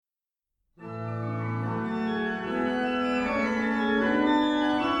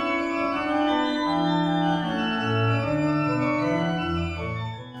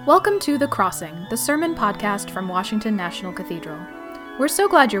Welcome to The Crossing, the sermon podcast from Washington National Cathedral. We're so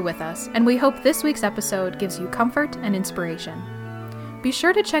glad you're with us, and we hope this week's episode gives you comfort and inspiration. Be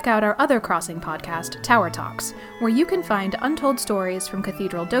sure to check out our other Crossing podcast, Tower Talks, where you can find untold stories from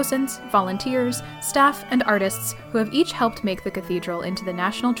cathedral docents, volunteers, staff, and artists who have each helped make the cathedral into the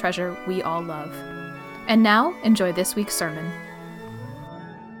national treasure we all love. And now, enjoy this week's sermon.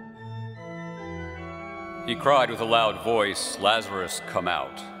 He cried with a loud voice, "Lazarus, come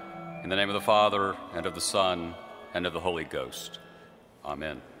out. In the name of the Father, and of the Son, and of the Holy Ghost.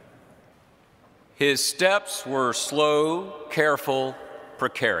 Amen." His steps were slow, careful,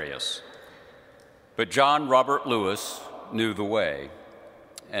 precarious. But John Robert Lewis knew the way,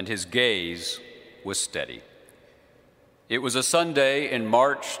 and his gaze was steady. It was a Sunday in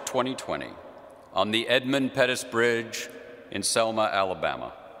March 2020 on the Edmund Pettus Bridge in Selma,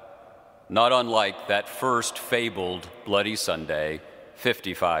 Alabama, not unlike that first fabled Bloody Sunday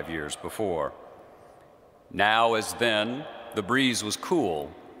 55 years before. Now as then, the breeze was cool,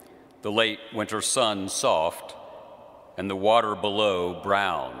 the late winter sun soft, and the water below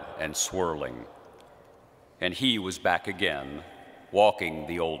brown and swirling. And he was back again, walking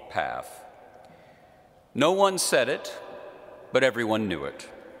the old path. No one said it, but everyone knew it.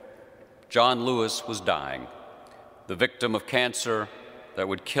 John Lewis was dying, the victim of cancer that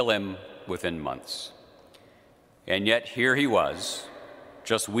would kill him within months. And yet here he was,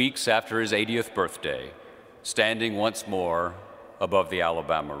 just weeks after his 80th birthday, standing once more above the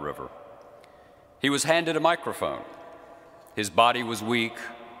Alabama River. He was handed a microphone. His body was weak,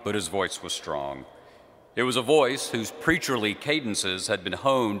 but his voice was strong. It was a voice whose preacherly cadences had been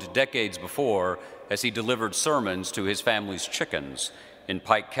honed decades before as he delivered sermons to his family's chickens in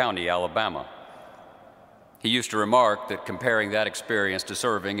Pike County, Alabama. He used to remark that comparing that experience to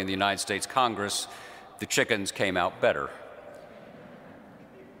serving in the United States Congress, the chickens came out better.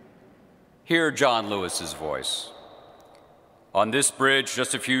 Hear John Lewis's voice. On this bridge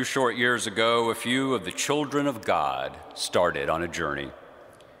just a few short years ago, a few of the children of God started on a journey.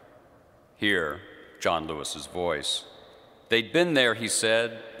 Hear John Lewis's voice. They'd been there, he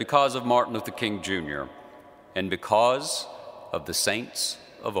said, because of Martin Luther King Jr. and because of the saints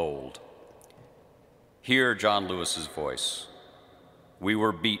of old. Hear John Lewis's voice. We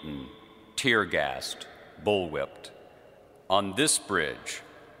were beaten, tear-gassed, bullwhipped. On this bridge,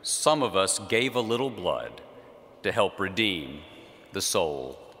 some of us gave a little blood to help redeem the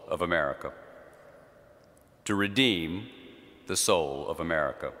soul of America. To redeem the soul of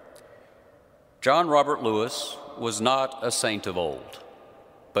America. John Robert Lewis was not a saint of old,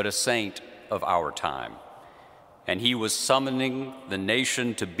 but a saint of our time. And he was summoning the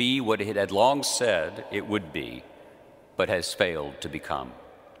nation to be what it had long said it would be, but has failed to become.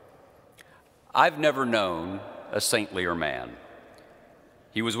 I've never known a saintlier man.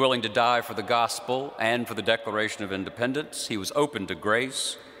 He was willing to die for the gospel and for the Declaration of Independence. He was open to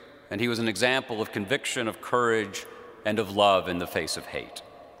grace, and he was an example of conviction, of courage, and of love in the face of hate.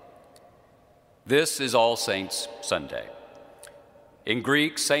 This is All Saints' Sunday. In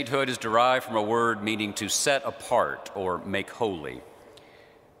Greek, sainthood is derived from a word meaning to set apart or make holy.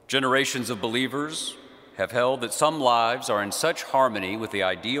 Generations of believers have held that some lives are in such harmony with the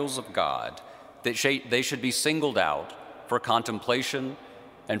ideals of God that they should be singled out for contemplation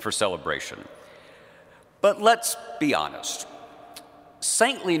and for celebration. But let's be honest.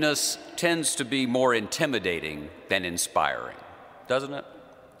 Saintliness tends to be more intimidating than inspiring, doesn't it?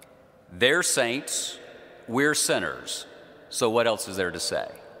 They're saints, we're sinners, so what else is there to say?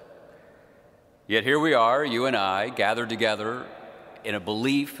 Yet here we are, you and I, gathered together in a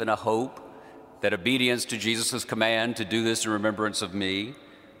belief and a hope that obedience to Jesus' command to do this in remembrance of me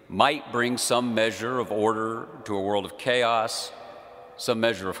might bring some measure of order to a world of chaos, some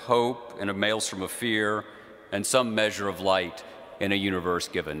measure of hope in a maelstrom of fear, and some measure of light in a universe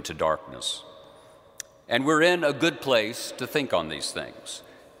given to darkness. And we're in a good place to think on these things.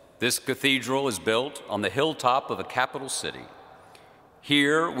 This cathedral is built on the hilltop of a capital city.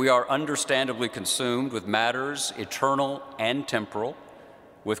 Here we are understandably consumed with matters eternal and temporal,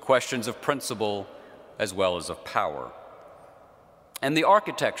 with questions of principle as well as of power. And the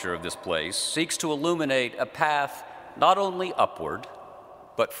architecture of this place seeks to illuminate a path not only upward,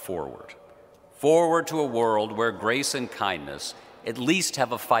 but forward. Forward to a world where grace and kindness at least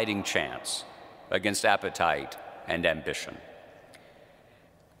have a fighting chance against appetite and ambition.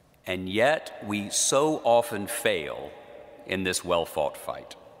 And yet we so often fail in this well-fought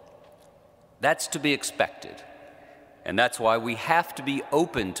fight. That's to be expected, and that's why we have to be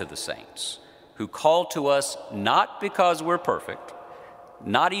open to the saints who call to us not because we're perfect,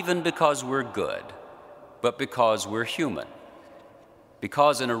 not even because we're good, but because we're human.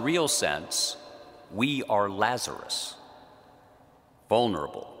 because in a real sense, we are Lazarus,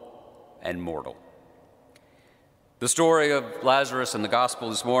 vulnerable and mortal. The story of Lazarus in the gospel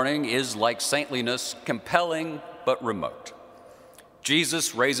this morning is, like saintliness, compelling but remote.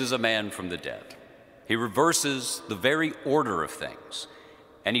 Jesus raises a man from the dead. He reverses the very order of things,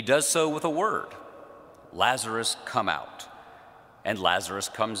 and he does so with a word: Lazarus, come out. And Lazarus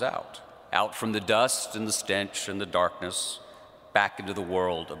comes out from the dust and the stench and the darkness, back into the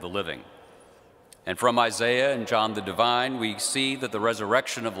world of the living. And from Isaiah and John the Divine, we see that the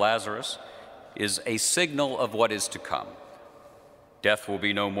resurrection of Lazarus is a signal of what is to come. Death will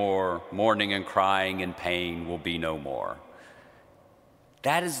be no more, mourning and crying and pain will be no more.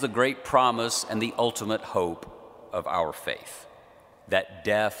 That is the great promise and the ultimate hope of our faith, that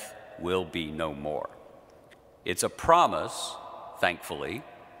death will be no more. It's a promise, thankfully,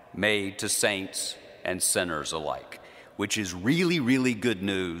 made to saints and sinners alike, which is really, really good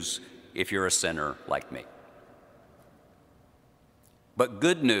news if you're a sinner like me. But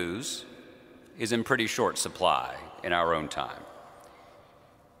good news is in pretty short supply in our own time.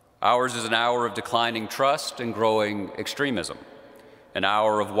 Ours is an hour of declining trust and growing extremism, an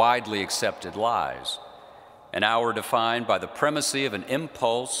hour of widely accepted lies, an hour defined by the primacy of an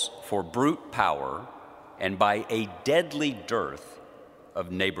impulse for brute power and by a deadly dearth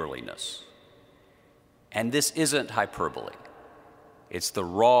of neighborliness. And this isn't hyperbole. It's the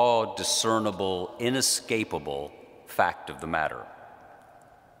raw, discernible, inescapable fact of the matter.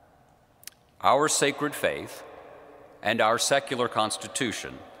 Our sacred faith and our secular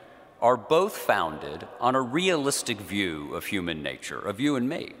constitution are both founded on a realistic view of human nature, of you and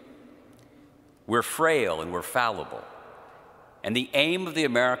me. We're frail and we're fallible. And the aim of the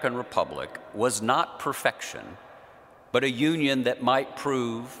American Republic was not perfection, but a union that might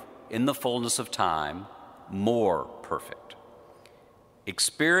prove, in the fullness of time, more perfect.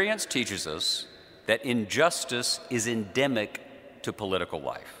 Experience teaches us that injustice is endemic to political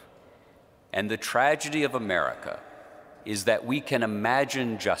life. And the tragedy of America is that we can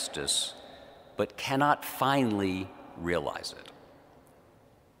imagine justice, but cannot finally realize it.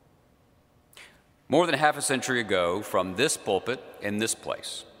 More than half a century ago, from this pulpit in this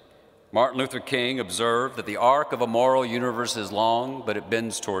place, Martin Luther King observed that the arc of a moral universe is long, but it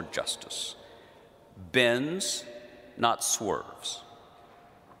bends toward justice. Bends, not swerves.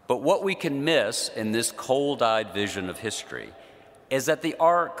 But what we can miss in this cold-eyed vision of history is that the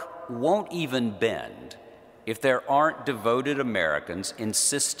arc won't even bend if there aren't devoted Americans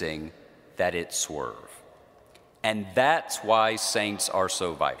insisting that it swerve. And that's why saints are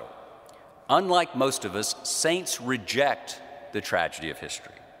so vital. Unlike most of us, saints reject the tragedy of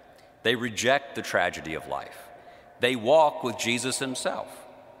history. They reject the tragedy of life. They walk with Jesus himself.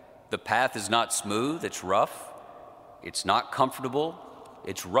 The path is not smooth, it's rough. It's not comfortable,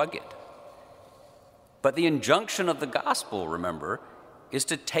 it's rugged. But the injunction of the gospel, remember, is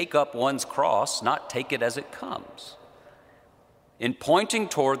to take up one's cross, not take it as it comes. In pointing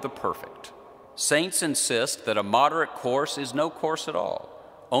toward the perfect, saints insist that a moderate course is no course at all,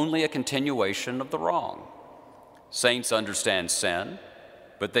 only a continuation of the wrong. Saints understand sin,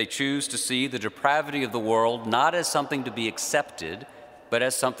 but they choose to see the depravity of the world not as something to be accepted, but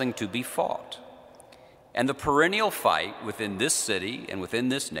as something to be fought. And the perennial fight within this city and within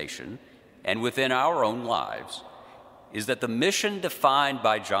this nation and within our own lives is that the mission defined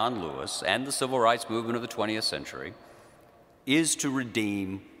by John Lewis and the civil rights movement of the 20th century is to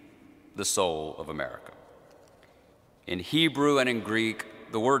redeem the soul of America. In Hebrew and in Greek,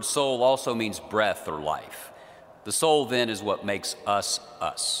 the word soul also means breath or life. The soul then is what makes us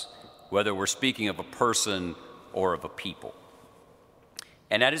us, whether we're speaking of a person or of a people.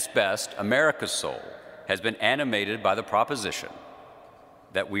 And at its best, America's soul has been animated by the proposition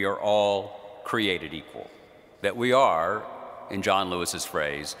that we are all created equal, that we are, in John Lewis's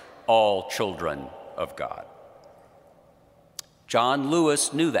phrase, all children of God. John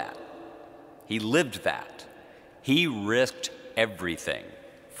Lewis knew that. He lived that. He risked everything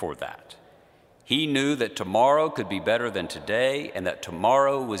for that. He knew that tomorrow could be better than today, and that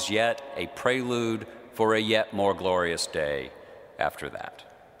tomorrow was yet a prelude for a yet more glorious day after that.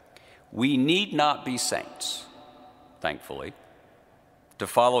 We need not be saints, thankfully, to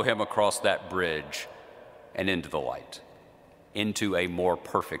follow him across that bridge and into the light, into a more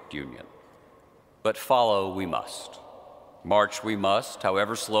perfect union. But follow we must. March we must,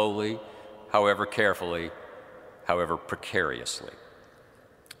 however slowly, however carefully, however precariously.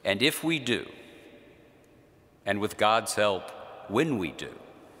 And if we do, and with God's help, when we do,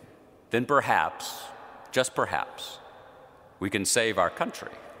 then perhaps, just perhaps, we can save our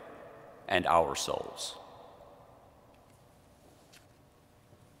country and our souls.